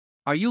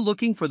Are you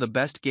looking for the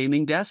best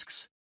gaming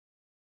desks?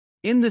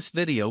 In this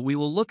video we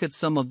will look at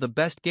some of the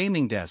best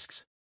gaming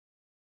desks.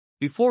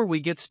 Before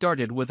we get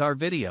started with our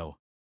video,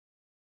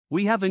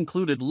 we have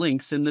included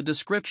links in the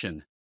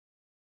description,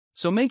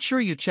 so make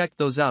sure you check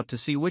those out to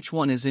see which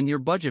one is in your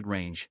budget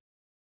range.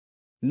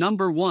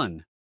 Number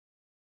 1.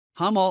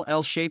 Homall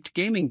L-shaped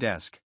gaming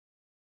desk.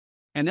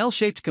 An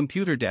L-shaped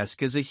computer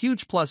desk is a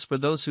huge plus for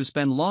those who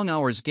spend long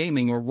hours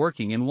gaming or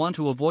working and want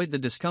to avoid the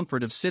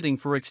discomfort of sitting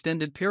for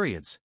extended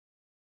periods.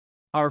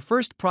 Our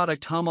first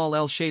product, Homall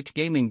L-shaped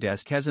gaming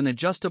desk, has an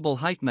adjustable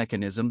height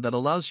mechanism that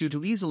allows you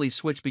to easily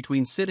switch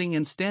between sitting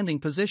and standing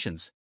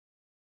positions.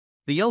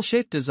 The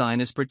L-shaped design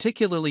is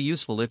particularly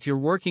useful if you're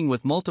working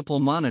with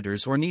multiple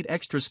monitors or need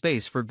extra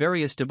space for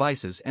various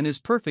devices, and is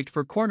perfect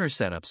for corner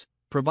setups,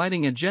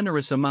 providing a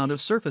generous amount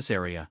of surface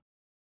area.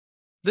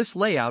 This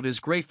layout is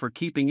great for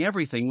keeping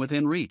everything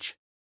within reach.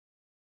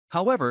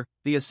 However,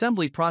 the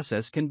assembly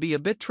process can be a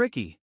bit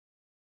tricky.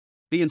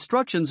 The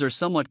instructions are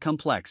somewhat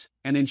complex,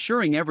 and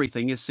ensuring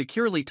everything is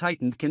securely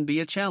tightened can be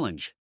a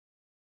challenge.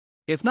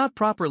 If not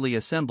properly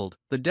assembled,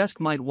 the desk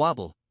might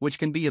wobble, which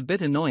can be a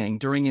bit annoying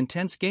during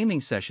intense gaming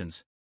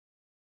sessions.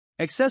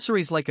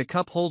 Accessories like a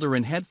cup holder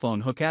and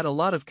headphone hook add a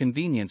lot of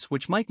convenience,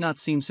 which might not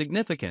seem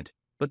significant,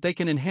 but they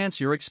can enhance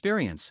your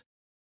experience.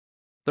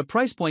 The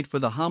price point for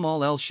the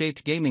Homall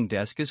L-shaped gaming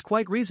desk is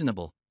quite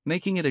reasonable,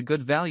 making it a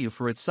good value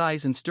for its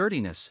size and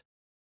sturdiness.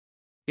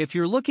 If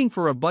you're looking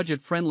for a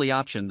budget-friendly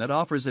option that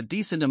offers a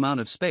decent amount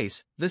of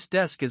space, this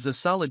desk is a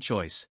solid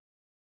choice.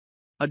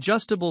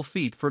 Adjustable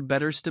feet for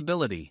better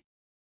stability.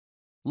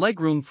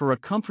 Legroom for a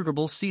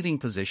comfortable seating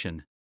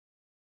position.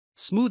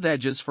 Smooth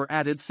edges for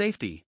added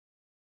safety.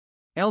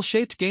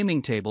 L-shaped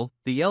gaming table.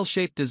 The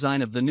L-shaped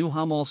design of the new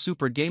Homall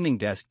Super Gaming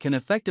Desk can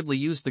effectively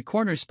use the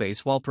corner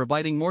space while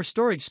providing more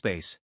storage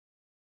space.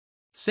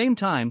 Same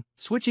time,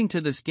 switching to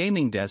this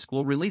gaming desk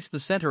will release the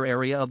center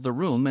area of the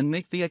room and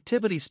make the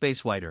activity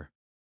space wider.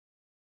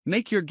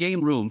 Make your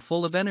game room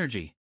full of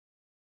energy.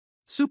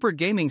 Super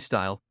gaming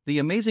style. The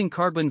amazing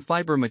carbon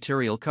fiber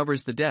material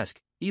covers the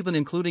desk, even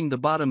including the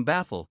bottom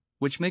baffle,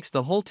 which makes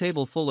the whole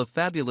table full of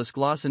fabulous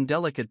gloss and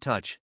delicate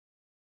touch.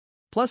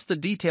 Plus the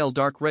detailed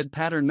dark red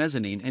pattern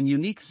mezzanine and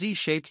unique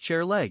Z-shaped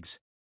chair legs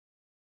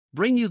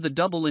bring you the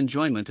double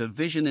enjoyment of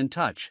vision and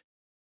touch.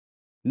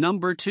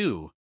 Number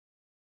 2.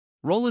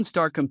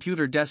 Rolanstar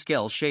Computer Desk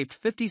L-shaped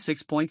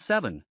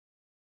 56.7.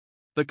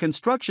 The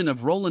construction of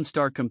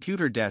Rolanstar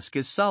Computer Desk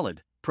is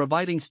solid,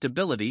 providing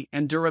stability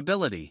and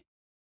durability.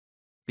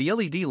 The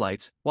LED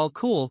lights, while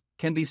cool,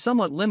 can be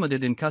somewhat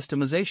limited in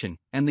customization,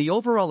 and the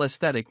overall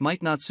aesthetic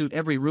might not suit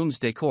every room's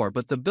decor,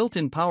 but the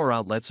built-in power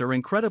outlets are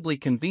incredibly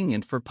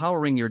convenient for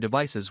powering your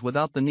devices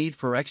without the need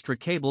for extra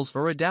cables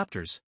or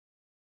adapters.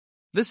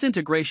 This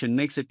integration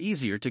makes it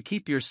easier to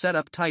keep your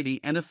setup tidy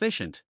and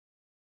efficient.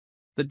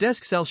 The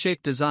desk's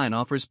L-shaped design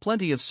offers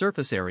plenty of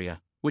surface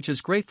area, which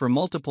is great for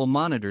multiple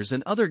monitors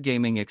and other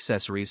gaming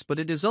accessories, but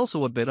it is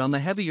also a bit on the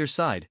heavier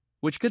side,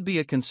 which could be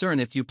a concern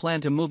if you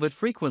plan to move it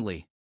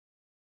frequently.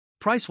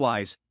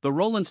 Price-wise, the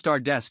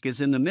Rolanstar desk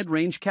is in the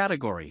mid-range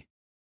category.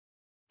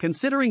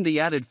 Considering the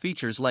added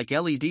features like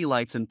LED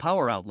lights and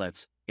power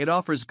outlets, it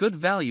offers good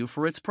value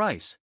for its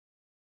price.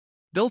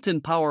 Built-in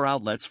power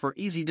outlets for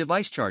easy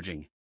device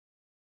charging.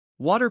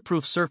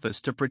 Waterproof surface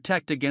to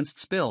protect against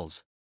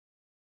spills.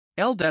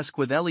 L-desk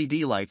with LED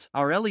lights.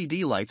 Our LED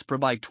lights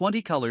provide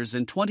 20 colors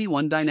and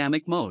 21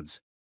 dynamic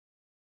modes.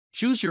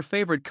 Choose your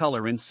favorite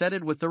color and set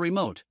it with the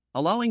remote,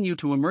 allowing you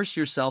to immerse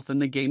yourself in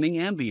the gaming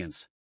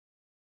ambience.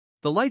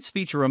 The lights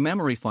feature a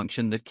memory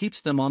function that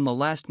keeps them on the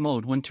last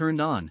mode when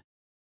turned on.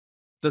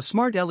 The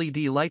smart LED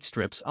light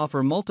strips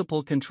offer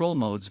multiple control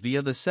modes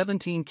via the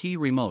 17-key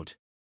remote.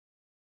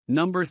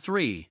 Number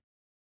 3.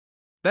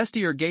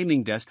 Bestier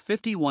Gaming Desk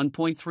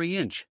 51.3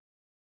 inch.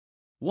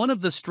 One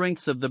of the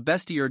strengths of the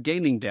Bestier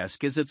Gaming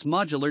Desk is its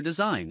modular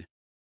design.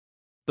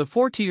 The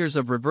 4 tiers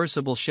of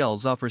reversible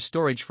shelves offer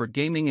storage for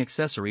gaming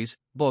accessories,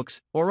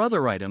 books, or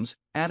other items,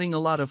 adding a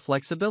lot of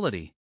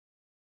flexibility.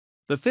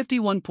 The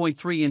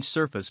 51.3-inch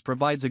surface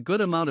provides a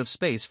good amount of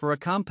space for a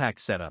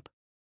compact setup.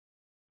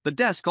 The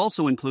desk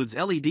also includes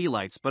LED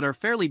lights but are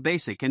fairly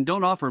basic and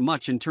don't offer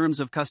much in terms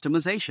of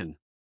customization.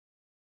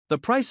 The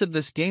price of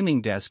this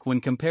gaming desk when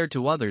compared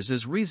to others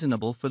is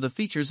reasonable for the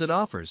features it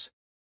offers.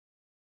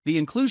 The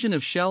inclusion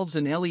of shelves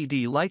and LED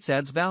lights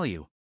adds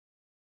value.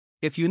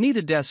 If you need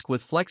a desk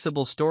with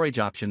flexible storage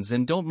options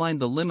and don't mind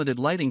the limited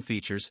lighting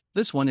features,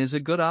 this one is a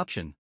good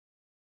option.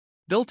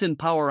 Built-in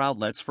power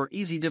outlets for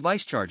easy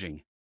device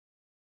charging.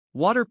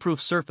 Waterproof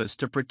surface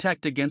to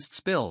protect against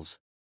spills.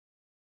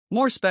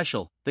 More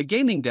special, the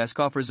gaming desk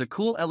offers a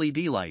cool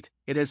LED light.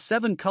 It has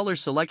 7 color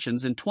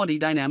selections and 20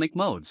 dynamic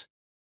modes.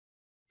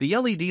 The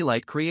LED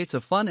light creates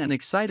a fun and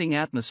exciting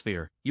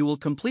atmosphere. You will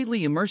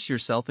completely immerse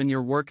yourself in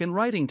your work and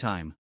writing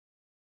time.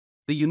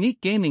 The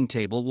unique gaming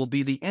table will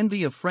be the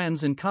envy of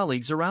friends and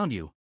colleagues around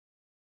you.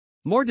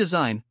 More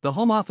design. The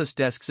home office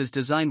desks is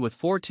designed with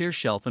 4-tier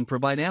shelf and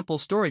provide ample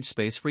storage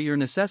space for your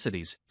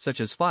necessities,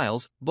 such as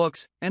files,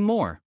 books, and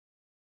more.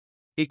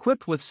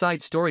 Equipped with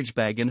side storage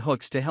bag and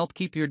hooks to help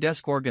keep your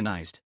desk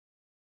organized.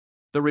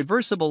 The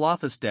reversible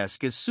office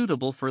desk is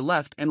suitable for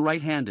left and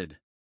right-handed.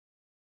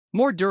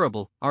 More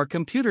durable, our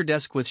computer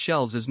desk with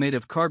shelves is made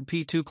of Carb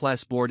P2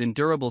 class board in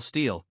durable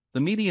steel.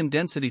 The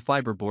medium-density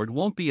fiberboard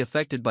won't be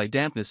affected by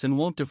dampness and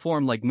won't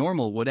deform like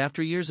normal wood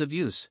after years of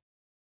use.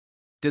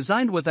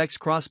 Designed with X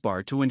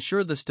crossbar to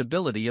ensure the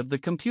stability of the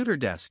computer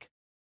desk.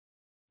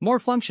 More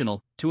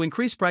functional, to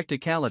increase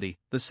practicality,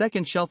 the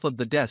second shelf of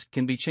the desk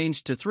can be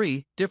changed to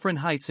 3 different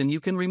heights and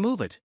you can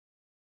remove it.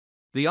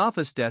 The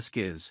office desk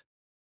is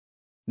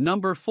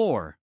Number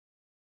 4.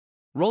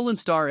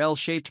 Rolanstar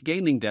L-shaped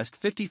gaming desk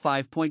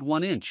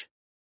 55.1 inch.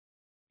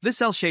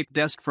 This L-shaped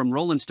desk from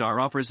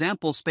Rolanstar offers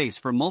ample space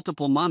for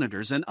multiple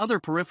monitors and other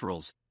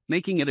peripherals,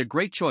 making it a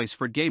great choice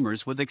for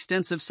gamers with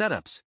extensive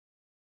setups.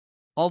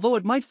 Although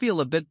it might feel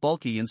a bit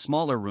bulky in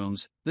smaller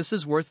rooms, this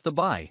is worth the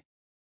buy.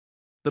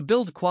 The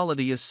build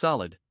quality is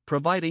solid,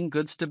 providing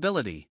good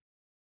stability.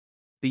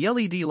 The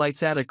LED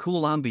lights add a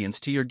cool ambience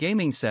to your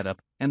gaming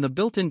setup, and the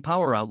built-in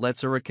power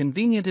outlets are a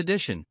convenient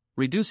addition,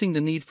 reducing the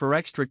need for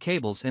extra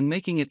cables and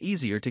making it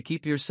easier to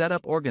keep your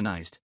setup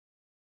organized.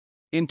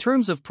 In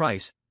terms of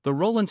price, the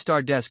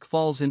Rolanstar desk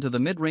falls into the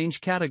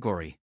mid-range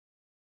category.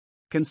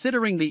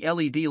 Considering the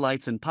LED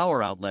lights and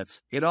power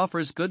outlets, it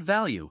offers good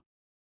value.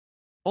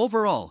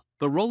 Overall,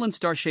 the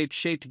Rolanstar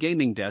shaped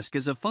gaming desk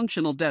is a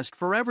functional desk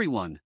for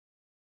everyone.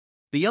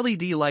 The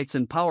LED lights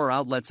and power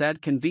outlets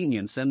add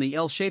convenience and the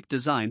L-shaped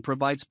design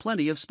provides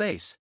plenty of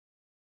space.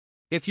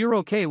 If you're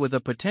okay with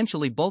a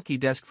potentially bulky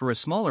desk for a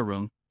smaller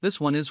room, this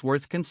one is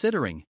worth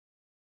considering.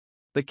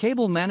 The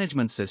cable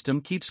management system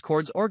keeps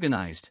cords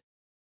organized.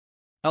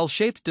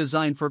 L-shaped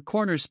design for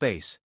corner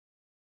space.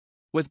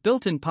 With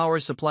built-in power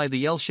supply,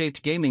 the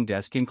L-shaped gaming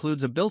desk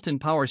includes a built-in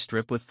power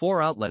strip with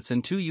 4 outlets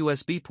and 2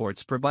 USB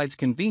ports, provides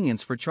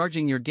convenience for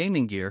charging your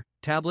gaming gear,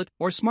 tablet,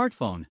 or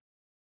smartphone.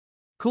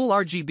 Cool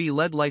RGB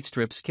LED light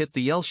strips kit.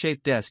 The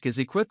L-shaped desk is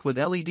equipped with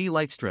LED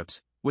light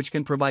strips, which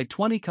can provide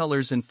 20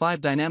 colors and 5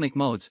 dynamic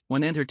modes.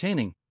 When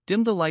entertaining,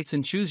 dim the lights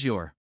and choose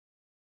your.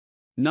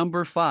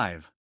 Number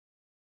 5.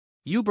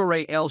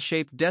 Yoobure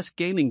L-shaped desk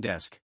gaming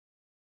desk.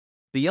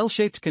 The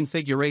L-shaped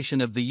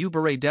configuration of the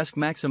Yoobure desk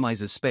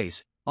maximizes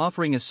space,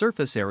 offering a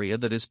surface area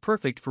that is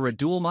perfect for a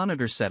dual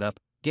monitor setup,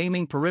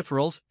 gaming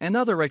peripherals, and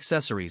other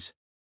accessories.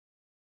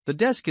 The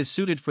desk is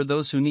suited for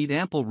those who need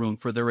ample room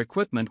for their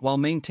equipment while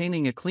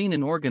maintaining a clean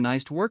and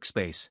organized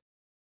workspace.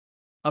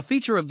 A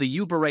feature of the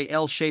Yoobure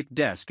L-shaped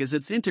desk is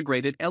its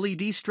integrated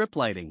LED strip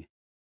lighting.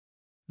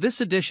 This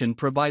addition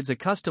provides a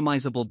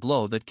customizable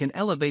glow that can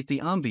elevate the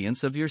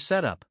ambience of your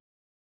setup.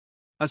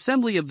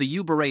 Assembly of the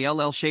Yoobure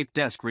L-shaped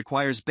desk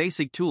requires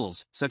basic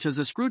tools, such as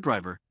a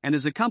screwdriver, and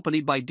is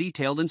accompanied by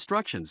detailed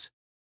instructions.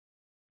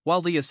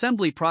 While the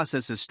assembly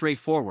process is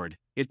straightforward,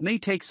 it may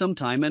take some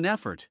time and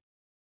effort.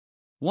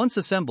 Once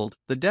assembled,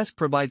 the desk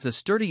provides a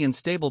sturdy and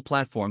stable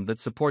platform that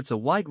supports a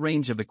wide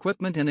range of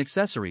equipment and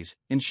accessories,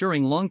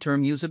 ensuring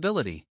long-term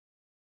usability.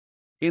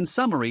 In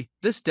summary,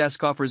 this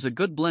desk offers a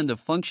good blend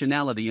of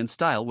functionality and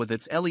style with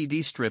its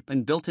LED strip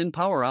and built-in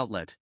power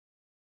outlet.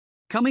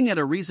 Coming at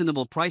a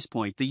reasonable price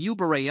point, the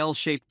Yoobure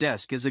L-shaped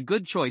desk is a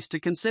good choice to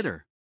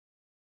consider.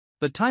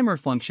 The timer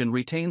function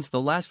retains the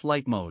last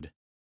light mode.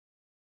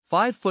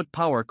 5-foot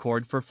power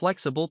cord for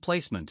flexible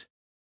placement.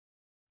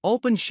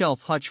 Open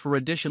shelf hutch for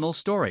additional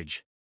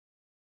storage.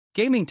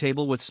 Gaming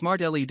table with smart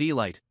LED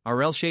light.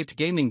 Our L-shaped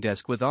gaming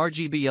desk with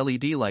RGB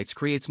LED lights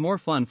creates more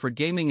fun for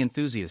gaming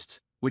enthusiasts,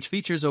 which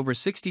features over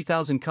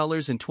 60,000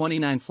 colors and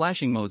 29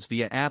 flashing modes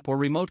via app or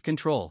remote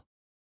control.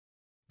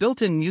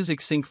 Built-in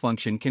music sync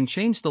function can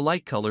change the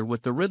light color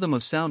with the rhythm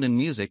of sound and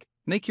music,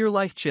 make your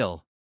life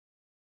chill.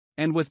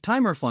 And with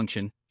timer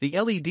function, the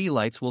LED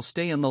lights will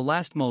stay in the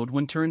last mode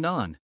when turned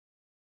on.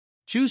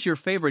 Choose your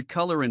favorite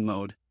color and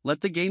mode,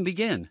 let the game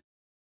begin.